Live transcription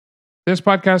This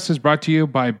podcast is brought to you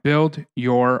by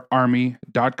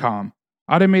BuildYourArmy.com,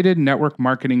 automated network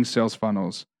marketing sales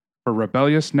funnels for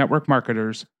rebellious network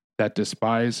marketers that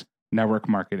despise network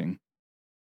marketing.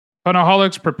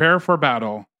 Funnelholics, prepare for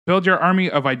battle. Build your army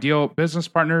of ideal business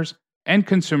partners and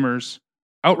consumers.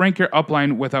 Outrank your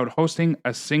upline without hosting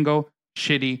a single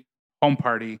shitty home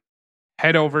party.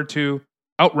 Head over to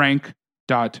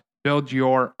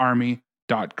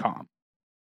outrank.buildyourarmy.com.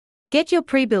 Get your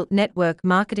pre-built network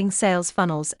marketing sales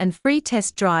funnels and free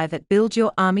test drive at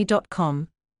buildyourarmy.com.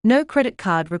 No credit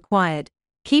card required.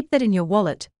 Keep that in your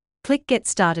wallet. Click Get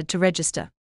Started to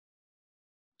register.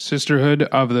 Sisterhood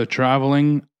of the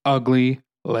Traveling Ugly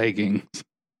Leggings. If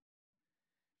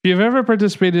you've ever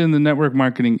participated in the network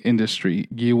marketing industry,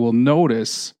 you will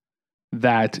notice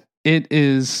that it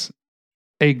is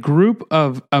a group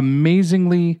of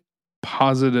amazingly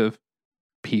positive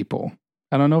people.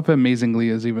 I don't know if amazingly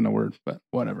is even a word, but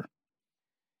whatever.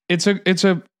 It's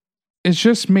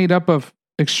just made up of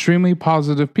extremely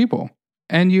positive people.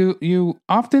 And you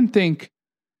often think,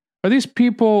 are these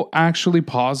people actually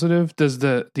positive? Does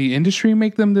the industry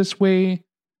make them this way?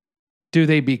 Do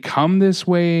they become this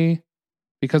way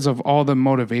because of all the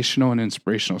motivational and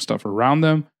inspirational stuff around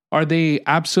them? Are they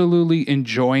absolutely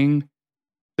enjoying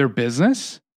their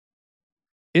business?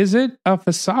 Is it a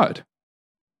facade?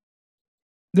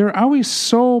 They're always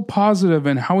so positive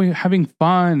and having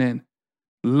fun and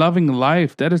loving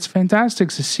life that it's fantastic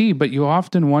to see, but you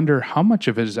often wonder how much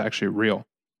of it is actually real.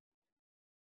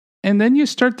 And then you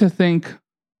start to think,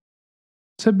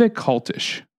 it's a bit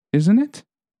cultish, isn't it?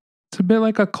 It's a bit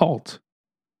like a cult.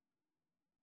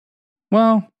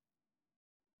 Well,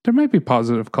 there might be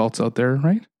positive cults out there,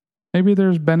 right? Maybe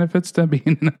there's benefits to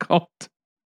being in a cult.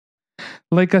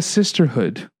 Like a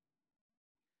sisterhood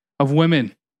of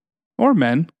women or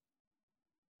men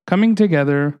coming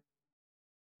together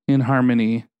in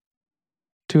harmony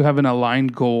to have an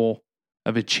aligned goal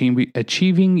of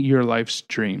achieving your life's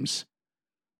dreams.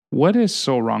 What is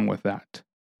so wrong with that?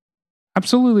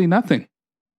 Absolutely nothing.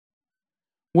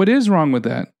 What is wrong with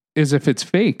that is if it's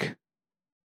fake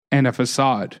and a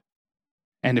facade,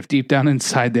 and if deep down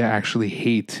inside they actually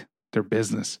hate their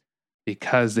business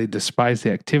because they despise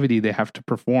the activity they have to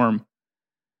perform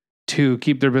to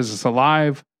keep their business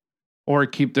alive, or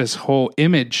keep this whole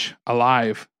image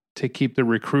alive to keep the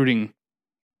recruiting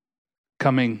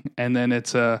coming. And then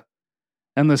it's a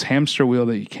endless hamster wheel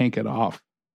that you can't get off.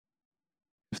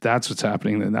 If that's what's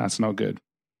happening, then that's no good.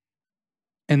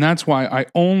 And that's why I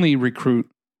only recruit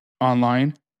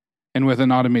online and with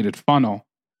an automated funnel,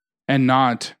 and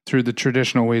not through the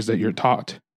traditional ways that you're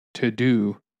taught to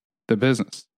do the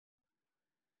business.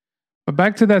 But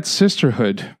back to that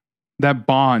sisterhood, that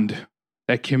bond,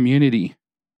 that community.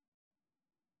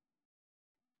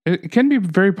 It can be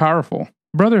very powerful.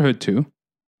 Brotherhood too.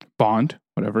 Bond,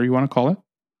 whatever you want to call it.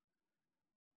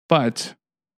 But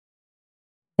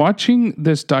watching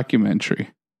this documentary,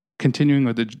 continuing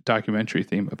with the documentary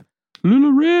theme of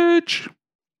Little Rich,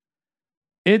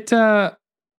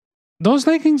 those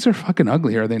leggings are fucking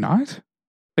ugly, are they not?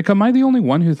 Like, am I the only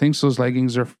one who thinks those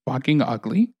leggings are fucking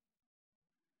ugly?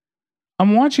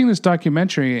 I'm watching this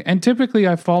documentary, and typically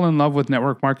I fall in love with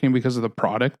network marketing because of the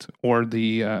product, or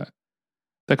the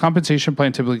compensation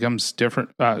plan typically comes different,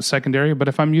 secondary. But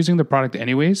if I'm using the product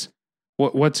anyways,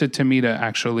 what's it to me to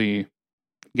actually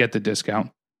get the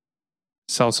discount,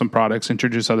 sell some products,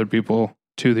 introduce other people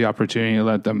to the opportunity,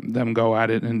 let them go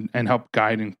at it and help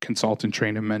guide and consult and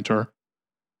train and mentor.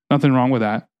 Nothing wrong with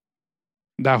that.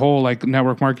 That whole like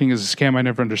network marketing is a scam I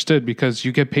never understood, because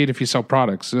you get paid if you sell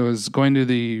products. So is going to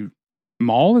the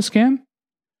mall a scam?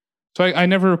 So I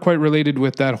never quite related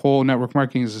with that whole network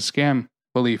marketing is a scam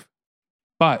belief.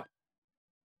 But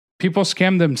people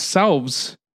scam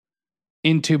themselves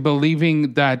into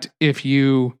believing that if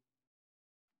you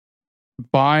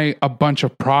buy a bunch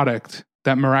of product,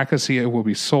 that miraculously it will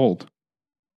be sold.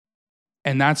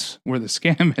 And that's where the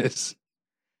scam is.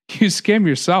 You scam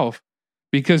yourself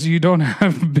because you don't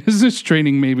have business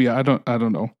training. Maybe I don't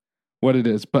know what it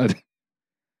is, but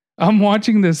I'm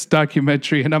watching this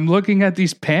documentary and I'm looking at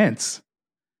these pants.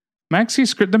 The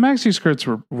maxi skirts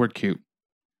were cute.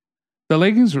 The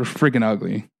leggings were friggin'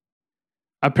 ugly.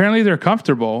 Apparently they're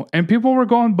comfortable, and people were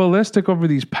going ballistic over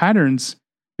these patterns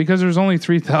because there's only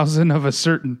 3,000 of a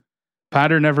certain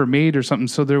pattern ever made or something.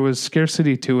 So there was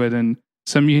scarcity to it and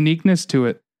some uniqueness to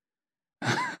it.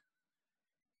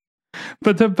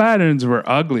 But the patterns were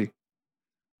ugly.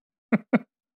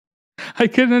 I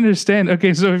couldn't understand.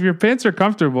 Okay, so if your pants are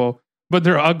comfortable, but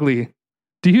they're ugly,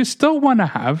 do you still want to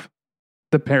have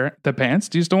the pants?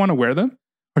 Do you still want to wear them?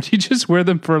 Or do you just wear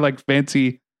them for like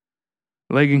fancy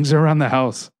leggings around the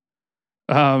house?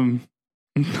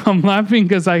 I'm laughing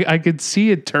because I could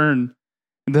see it turn.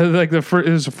 It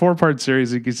was a 4-part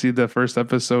series. You can see the first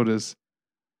episode is,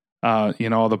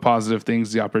 all the positive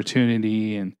things, the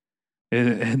opportunity, and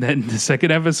then the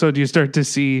second episode you start to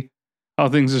see how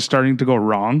things are starting to go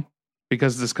wrong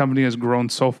because this company has grown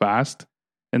so fast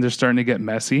and they're starting to get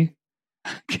messy.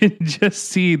 I can just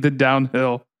see the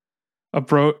downhill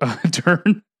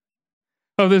turn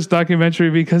of this documentary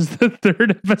because the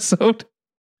third episode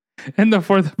and the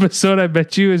fourth episode, I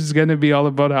bet you, is going to be all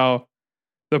about how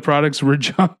the products were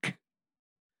junk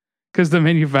because the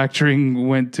manufacturing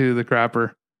went to the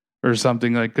crapper or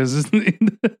something. Like, because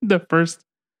in the first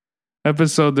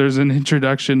episode, there's an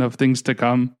introduction of things to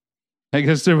come. I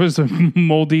guess there was some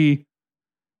moldy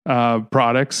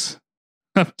products.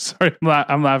 I'm sorry,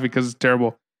 I'm laughing because it's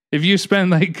terrible. If you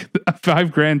spend like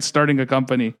 $5,000 starting a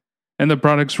company and the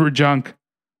products were junk,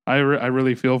 I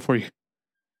really feel for you.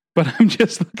 But I'm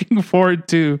just looking forward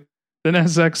to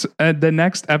the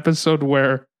next episode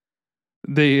where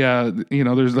they,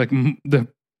 there's like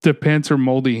the pants are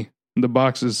moldy, the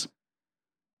boxes.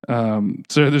 So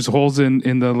there's holes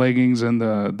in the leggings and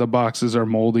the boxes are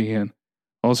moldy and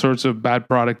all sorts of bad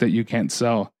product that you can't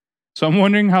sell. So I'm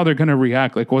wondering how they're going to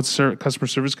react. Like, what's customer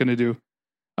service going to do?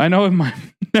 I know in my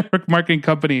network marketing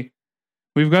company,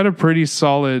 we've got a pretty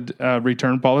solid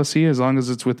return policy. As long as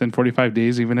it's within 45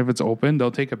 days, even if it's open, they'll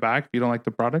take it back if you don't like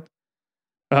the product.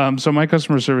 So my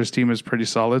customer service team is pretty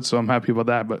solid, so I'm happy about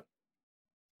that. But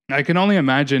I can only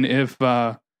imagine if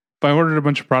I ordered a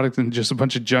bunch of products and just a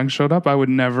bunch of junk showed up, I would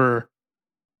never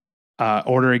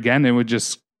order again. It would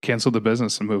just cancel the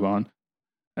business and move on.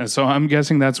 And so I'm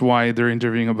guessing that's why they're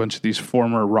interviewing a bunch of these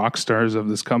former rock stars of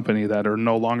this company that are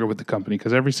no longer with the company,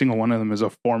 because every single one of them is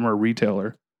a former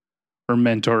retailer or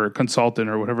mentor or consultant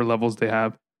or whatever levels they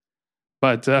have.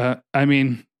 But I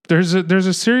mean, there's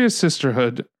a serious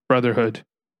sisterhood, brotherhood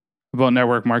about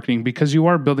network marketing because you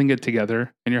are building it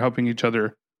together and you're helping each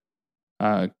other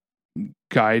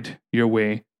guide your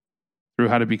way through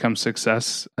how to become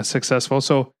successful.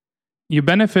 So you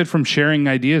benefit from sharing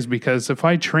ideas because if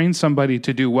I train somebody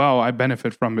to do well, I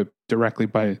benefit from it directly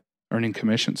by earning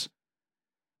commissions.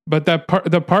 But the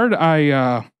part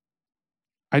I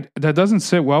that doesn't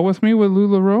sit well with me with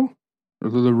LuLaRoe or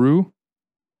LuLaRoe,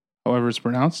 however it's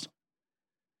pronounced,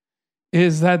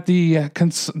 is that the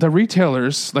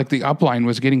retailers, like the upline,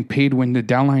 was getting paid when the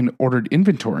downline ordered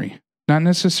inventory, not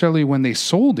necessarily when they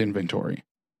sold inventory.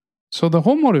 So the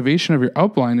whole motivation of your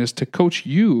upline is to coach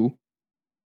you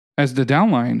as the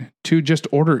downline to just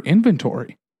order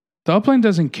inventory. The upline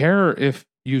doesn't care if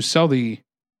you sell the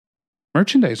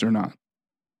merchandise or not.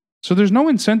 So there's no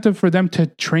incentive for them to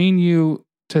train you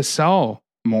to sell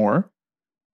more.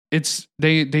 It's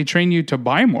they train you to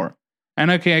buy more. And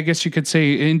okay, I guess you could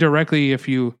say indirectly if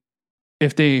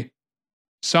they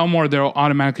sell more, they'll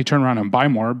automatically turn around and buy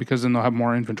more because then they'll have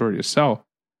more inventory to sell.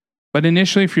 But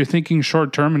initially, if you're thinking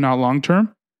short term and not long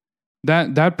term,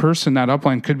 that person, that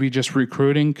upline could be just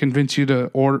recruiting, convince you to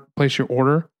place your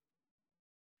order,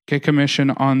 get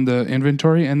commission on the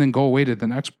inventory, and then go away to the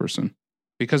next person.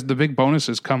 Because the big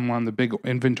bonuses come on the big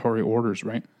inventory orders,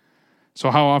 right?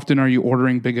 So how often are you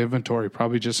ordering big inventory?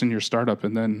 Probably just in your startup,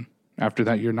 and then after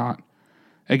that, you're not.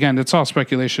 Again, it's all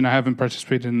speculation. I haven't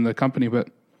participated in the company, but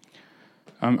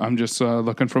I'm just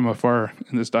looking from afar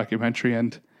in this documentary.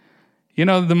 And,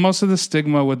 the most of the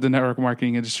stigma with the network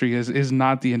marketing industry is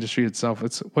not the industry itself.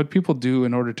 It's what people do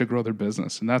in order to grow their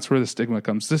business. And that's where the stigma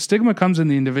comes. The stigma comes in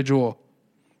the individual,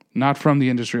 not from the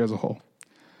industry as a whole.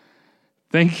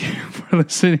 Thank you for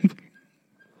listening.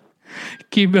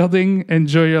 Keep building,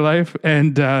 enjoy your life,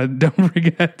 and don't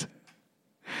forget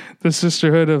the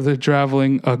sisterhood of the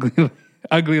traveling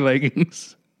ugly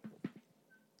leggings.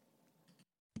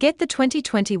 Get the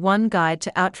 2021 guide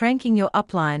to outranking your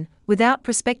upline without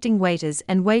prospecting waiters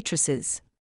and waitresses.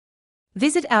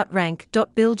 Visit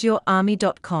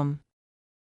outrank.buildyourarmy.com.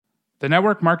 The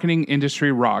network marketing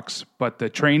industry rocks, but the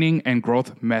training and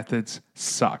growth methods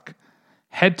suck.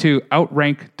 Head to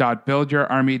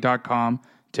outrank.buildyourarmy.com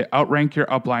to outrank your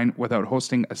upline without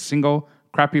hosting a single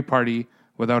crappy party,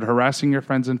 without harassing your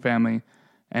friends and family,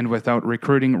 and without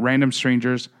recruiting random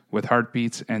strangers with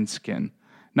heartbeats and skin.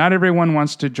 Not everyone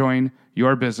wants to join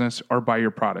your business or buy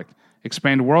your product.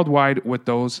 Expand worldwide with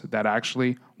those that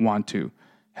actually want to.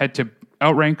 Head to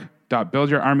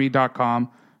outrank.buildyourarmy.com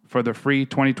for the free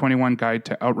 2021 guide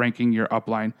to outranking your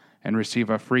upline and receive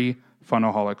a free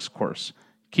Funnelholics course.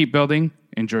 Keep building.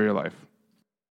 Enjoy your life.